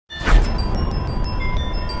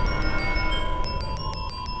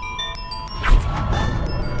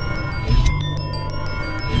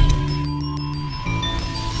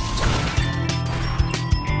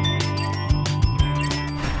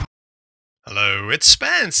Hello, it's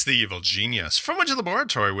Spence, the evil genius, from Widget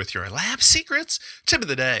Laboratory with your lab secrets tip of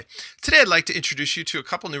the day. Today I'd like to introduce you to a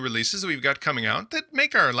couple new releases that we've got coming out that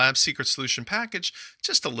make our lab secret solution package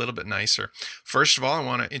just a little bit nicer. First of all, I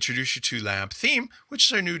want to introduce you to Lab Theme, which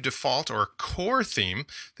is our new default or core theme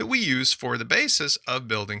that we use for the basis of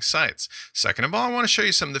building sites. Second of all, I want to show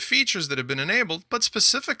you some of the features that have been enabled, but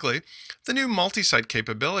specifically the new multi-site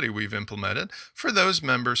capability we've implemented for those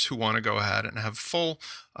members who want to go ahead and have full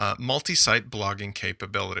multi-site blogging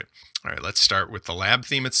capability. All right, let's start with the lab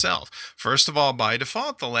theme itself. First of all, by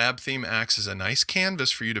default, the lab theme acts as a nice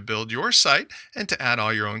canvas for you to build your site and to add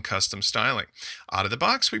all your own custom styling. Out of the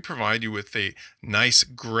box, we provide you with a nice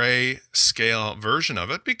gray scale version of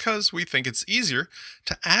it because we think it's easier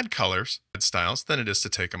to add colors and styles than it is to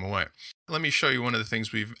take them away. Let me show you one of the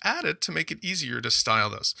things we've added to make it easier to style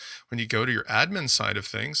this. When you go to your admin side of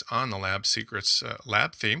things on the Lab Secrets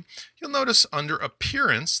lab theme, you'll notice under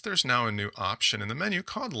Appearance, there's now a new option in the menu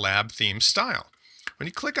called Lab Theme Style. When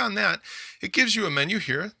you click on that, it gives you a menu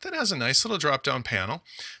here that has a nice little drop-down panel.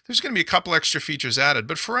 There's going to be a couple extra features added,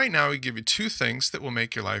 but for right now, we give you two things that will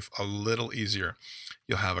make your life a little easier.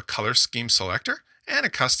 You'll have a color scheme selector and a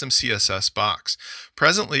custom CSS box.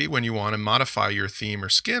 Presently, when you want to modify your theme or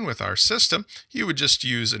skin with our system, you would just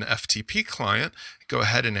use an FTP client, go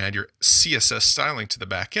ahead and add your CSS styling to the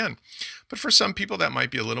back end. But for some people, that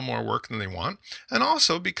might be a little more work than they want. And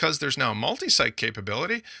also, because there's now multi-site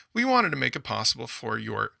capability, we wanted to make it possible for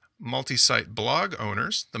your multi-site blog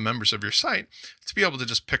owners, the members of your site, to be able to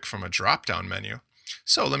just pick from a drop-down menu.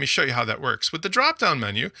 So let me show you how that works. With the drop-down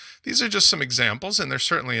menu, these are just some examples, and they're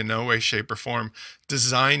certainly in no way, shape, or form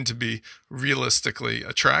designed to be realistically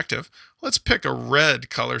attractive. Let's pick a red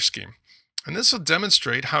color scheme. And this will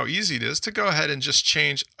demonstrate how easy it is to go ahead and just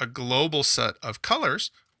change a global set of colors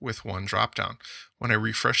with one drop-down. When I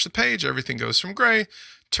refresh the page, everything goes from gray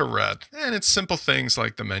to red. And it's simple things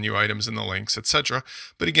like the menu items and the links, etc.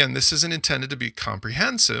 But again, this isn't intended to be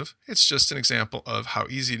comprehensive. It's just an example of how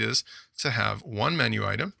easy it is to have one menu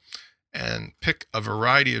item and pick a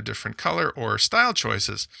variety of different color or style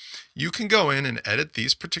choices. You can go in and edit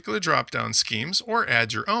these particular drop-down schemes or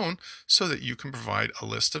add your own so that you can provide a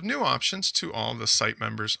list of new options to all the site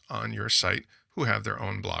members on your site who have their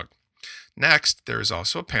own blog. Next, there is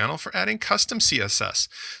also a panel for adding custom CSS.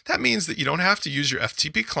 That means that you don't have to use your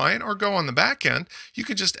FTP client or go on the back end. You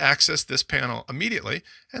can just access this panel immediately,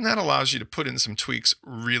 and that allows you to put in some tweaks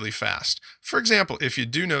really fast. For example, if you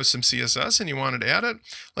do know some CSS and you wanted to add it,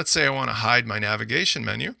 let's say I want to hide my navigation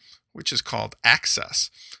menu, which is called Access.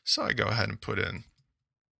 So I go ahead and put in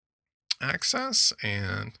Access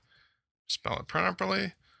and spell it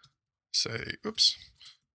properly. Say, oops,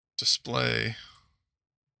 display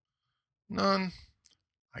none.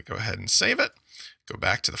 I go ahead and save it, go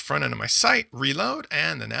back to the front end of my site, reload,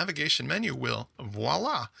 and the navigation menu will,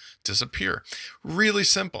 voila, disappear. Really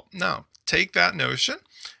simple. Now, take that notion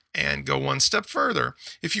and go one step further.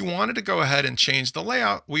 If you wanted to go ahead and change the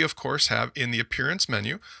layout, we of course have in the Appearance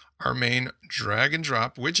menu our main drag and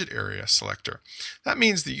drop widget area selector. That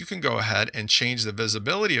means that you can go ahead and change the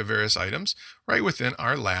visibility of various items right within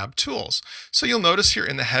our lab tools. So you'll notice here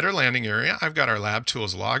in the header landing area, I've got our lab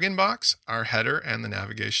tools login box, our header, and the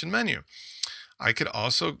navigation menu. I could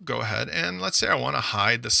also go ahead and let's say I want to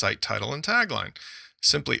hide the site title and tagline.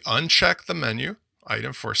 Simply uncheck the menu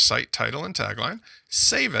item for site title and tagline,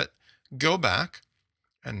 save it, go back,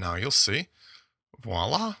 and now you'll see,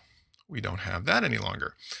 voila, we don't have that any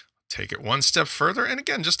longer. Take it one step further, and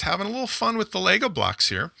again, just having a little fun with the Lego blocks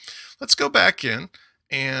here. Let's go back in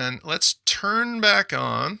and let's turn back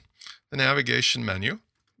on the navigation menu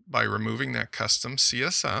by removing that custom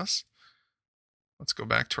CSS. Let's go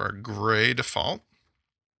back to our gray default.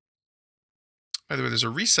 By the way, there's a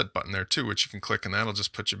reset button there too, which you can click, and that'll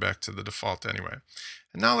just put you back to the default anyway.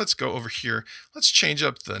 And now let's go over here. Let's change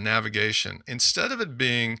up the navigation. Instead of it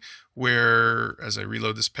being where, as I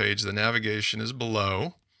reload this page, the navigation is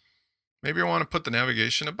below, maybe I want to put the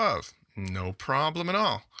navigation above. No problem at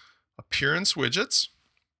all. Appearance widgets.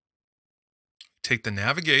 Take the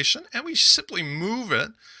navigation and we simply move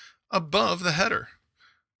it above the header.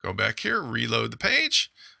 Go back here, reload the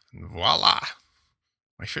page, and voila.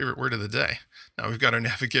 My favorite word of the day. Now we've got our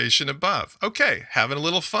navigation above. Okay, having a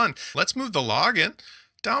little fun. Let's move the login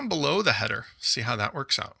down below the header. See how that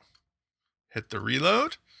works out. Hit the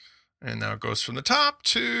reload. And now it goes from the top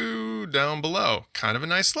to down below. Kind of a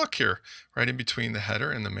nice look here, right in between the header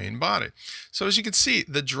and the main body. So as you can see,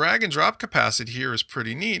 the drag and drop capacity here is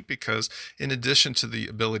pretty neat because in addition to the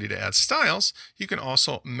ability to add styles, you can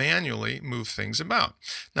also manually move things about.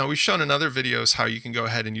 Now we've shown in other videos how you can go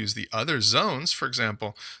ahead and use the other zones. For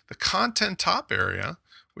example, the content top area,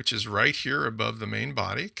 which is right here above the main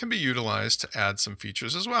body, can be utilized to add some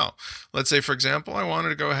features as well. Let's say, for example, I wanted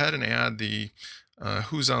to go ahead and add the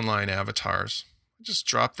Who's Online avatars. Just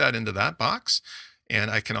drop that into that box, and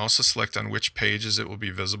I can also select on which pages it will be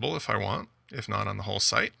visible if I want, if not on the whole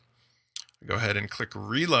site. Go ahead and click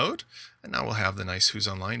reload, and now we'll have the nice Who's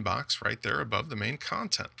Online box right there above the main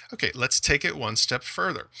content. Okay, let's take it one step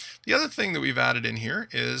further. The other thing that we've added in here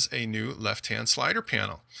is a new left-hand slider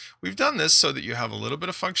panel. We've done this so that you have a little bit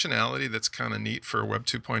of functionality that's kind of neat for a Web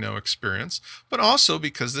 2.0 experience, but also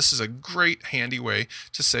because this is a great handy way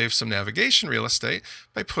to save some navigation real estate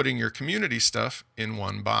by putting your community stuff in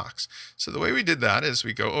one box. So the way we did that is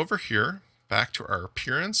we go over here, back to our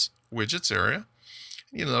Appearance Widgets area.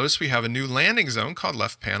 You'll notice we have a new landing zone called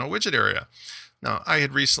Left Panel Widget Area. Now, I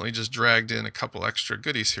had recently just dragged in a couple extra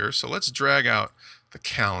goodies here, so let's drag out the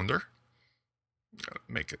calendar.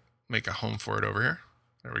 Make a home for it over here.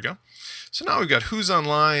 There we go. So now we've got Who's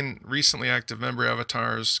Online, recently active member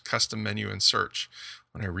avatars, custom menu, and search.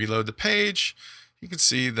 When I reload the page, you can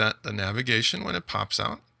see that the navigation, when it pops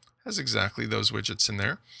out, has exactly those widgets in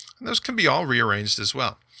there. And those can be all rearranged as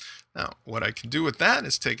well. Now, what I can do with that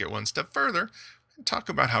is take it one step further and talk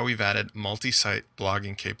about how we've added multi-site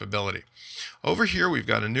blogging capability. Over here, we've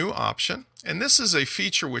got a new option, and this is a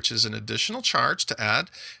feature which is an additional charge to add.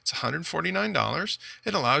 It's $149.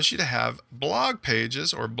 It allows you to have blog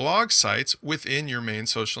pages or blog sites within your main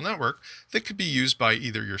social network that could be used by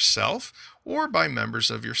either yourself or by members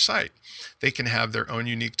of your site. They can have their own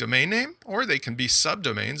unique domain name, or they can be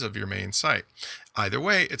subdomains of your main site. Either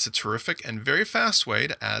way, it's a terrific and very fast way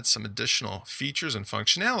to add some additional features and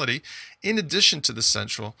functionality in addition to the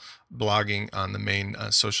central blogging on the main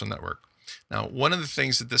social network. Now, one of the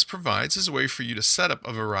things that this provides is a way for you to set up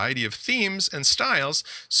a variety of themes and styles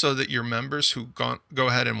so that your members who go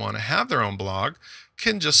ahead and want to have their own blog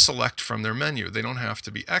can just select from their menu. They don't have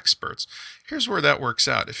to be experts. Here's where that works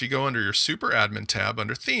out. If you go under your Super Admin tab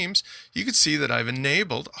under Themes, you can see that I've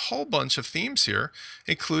enabled a whole bunch of themes here,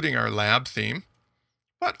 including our lab theme,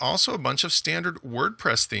 but also a bunch of standard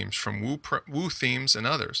WordPress themes from Woo Themes and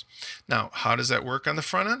others. Now, how does that work on the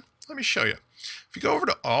front end? Let me show you. If you go over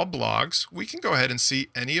to All Blogs, we can go ahead and see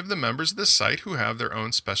any of the members of this site who have their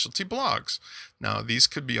own specialty blogs. Now, these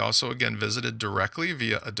could be also, again, visited directly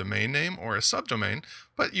via a domain name or a subdomain,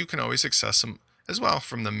 but you can always access them as well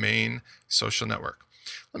from the main social network.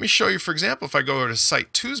 Let me show you, for example, if I go over to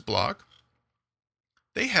Site 2's blog,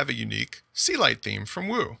 they have a unique Sea Light theme from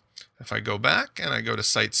Woo. If I go back and I go to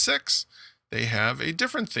Site 6, they have a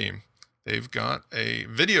different theme. They've got a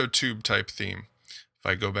video tube type theme. If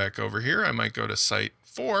I go back over here, I might go to Site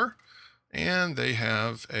 4, and they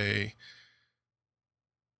have a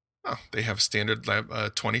standard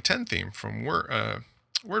 2010 theme from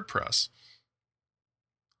WordPress.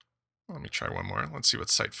 Let me try one more. Let's see what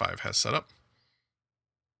Site 5 has set up.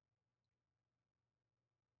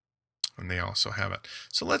 And they also have it.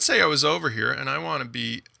 So let's say I was over here and I want to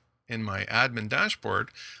be in my admin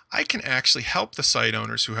dashboard. I can actually help the site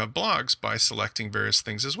owners who have blogs by selecting various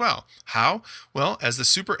things as well. How? Well, as the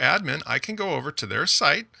super admin, I can go over to their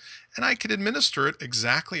site and I can administer it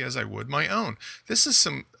exactly as I would my own. This is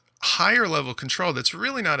some higher level control that's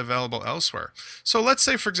really not available elsewhere. So let's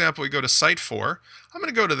say, for example, we go to Site 4. I'm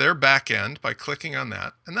going to go to their back end by clicking on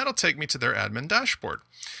that, and that'll take me to their admin dashboard.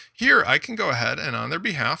 Here, I can go ahead and on their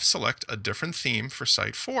behalf select a different theme for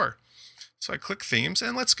Site 4. So I click Themes,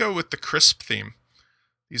 and let's go with the Crisp theme.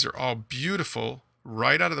 These are all beautiful,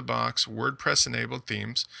 right out of the box, WordPress-enabled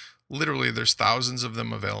themes. Literally, there's thousands of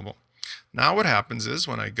them available. Now what happens is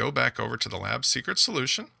when I go back over to the Lab Secret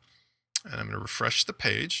solution, and I'm going to refresh the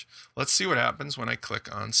page, let's see what happens when I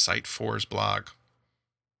click on Site 4's blog.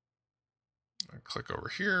 I click over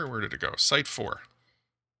here. Where did it go? Site 4.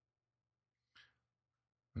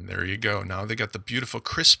 And there you go. Now they got the beautiful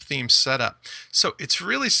Crisp theme set up. So it's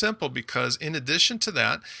really simple because in addition to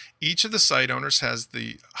that, each of the site owners has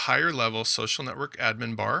the higher level social network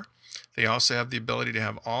admin bar. They also have the ability to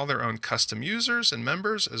have all their own custom users and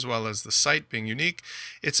members, as well as the site being unique.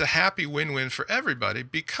 It's a happy win-win for everybody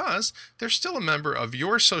because they're still a member of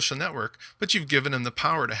your social network, but you've given them the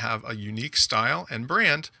power to have a unique style and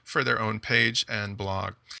brand for their own page and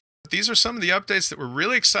blog. These are some of the updates that we're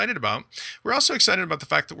really excited about. We're also excited about the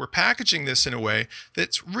fact that we're packaging this in a way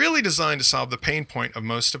that's really designed to solve the pain point of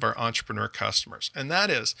most of our entrepreneur customers. And that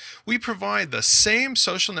is, we provide the same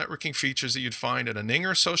social networking features that you'd find at a Ning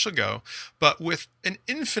or Social Go, but with an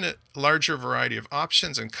infinite larger variety of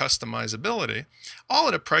options and customizability, all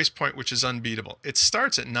at a price point which is unbeatable. It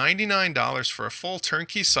starts at $99 for a full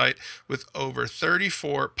turnkey site with over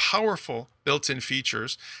 34 powerful built-in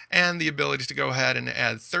features, and the ability to go ahead and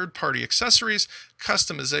add third-party accessories,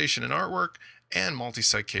 customization and artwork, and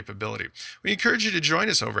multi-site capability. We encourage you to join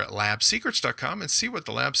us over at labsecrets.com and see what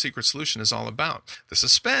the Lab Secret solution is all about. This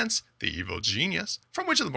is Spence, the evil genius, from Widget